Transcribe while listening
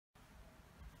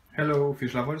Hello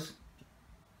fish lovers,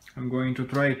 I'm going to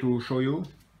try to show you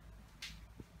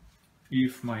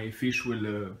if my fish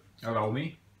will allow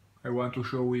me. I want to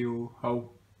show you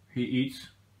how he eats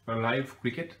a live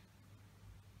cricket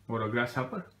or a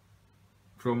grasshopper.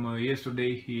 From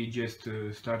yesterday he just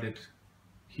started,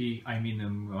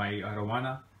 my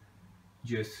Arowana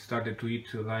just started to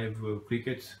eat live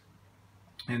crickets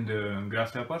and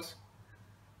grasshoppers.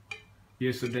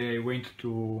 Yesterday I went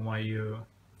to my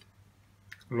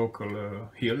local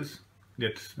hills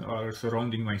that are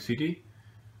surrounding my city.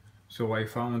 So I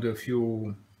found a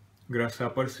few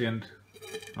grasshoppers and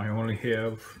I only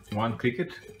have one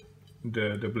cricket,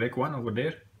 the black one over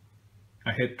there.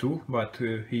 I had two, but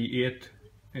he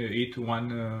ate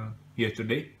one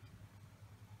yesterday.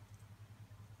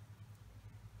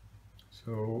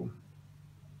 So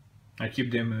I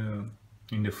keep them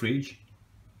in the fridge.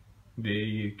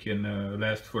 They can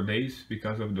last for days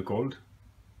because of the cold.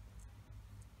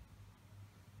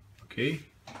 Okay,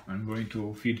 I'm going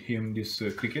to feed him this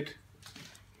cricket,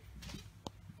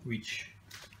 which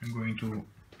I'm going to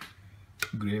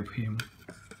grab him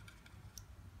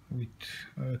with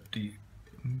the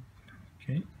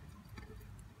okay.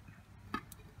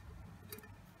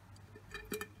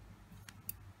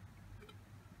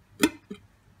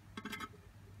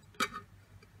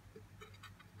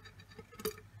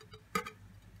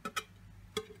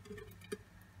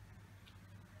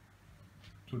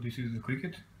 So this is the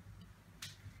cricket.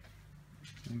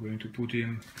 I'm going to put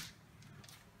him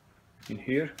in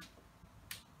here.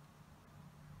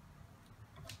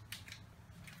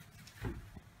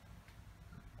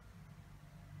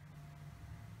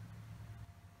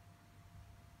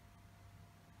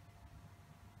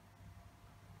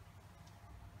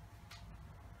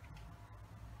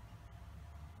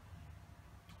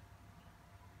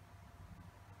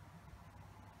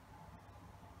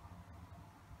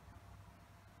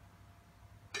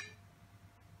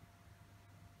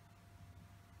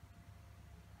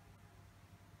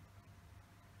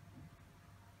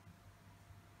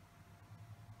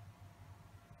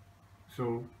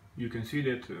 So you can see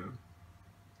that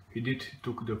he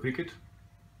took the cricket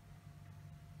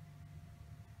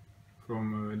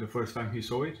from the first time he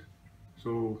saw it.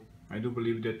 So I do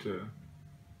believe that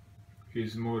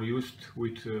he's more used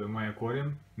with my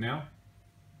aquarium now.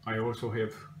 I also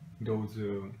have those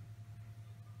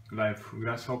live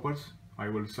grasshoppers. I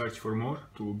will search for more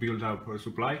to build up a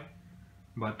supply.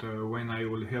 But when I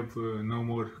will have no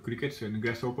more crickets and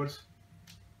grasshoppers,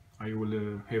 I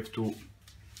will have to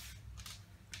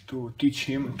teach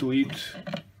him to eat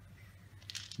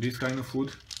this kind of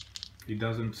food. He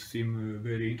doesn't seem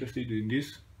very interested in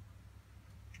this.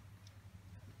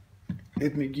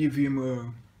 Let me give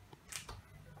him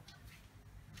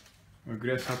a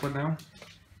grasshopper now.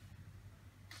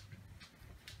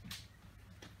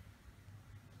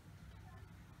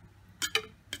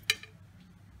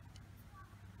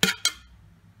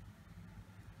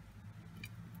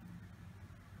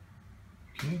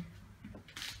 Okay.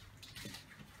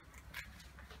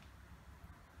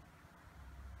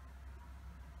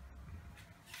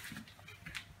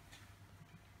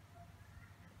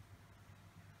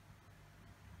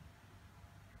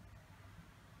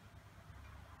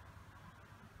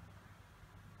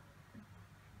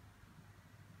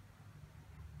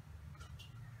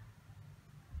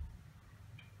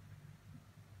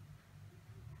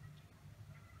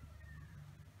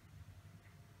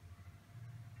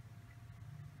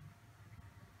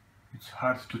 It's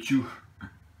hard to chew.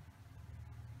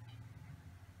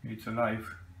 It's alive.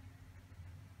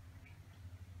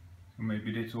 So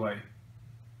maybe that's why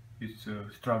it's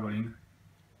struggling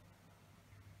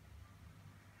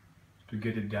to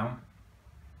get it down.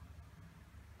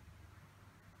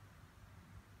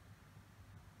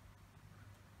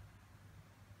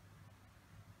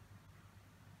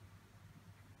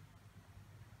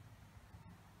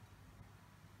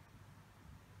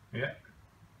 Yeah,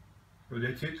 so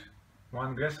that's it.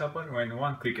 One grasshopper and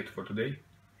one cricket for today.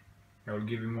 I will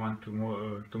give him one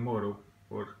tomorrow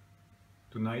or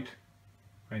tonight.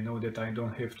 I know that I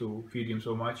don't have to feed him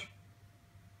so much.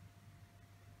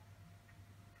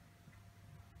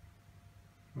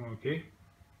 Okay.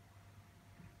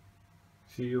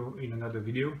 See you in another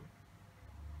video.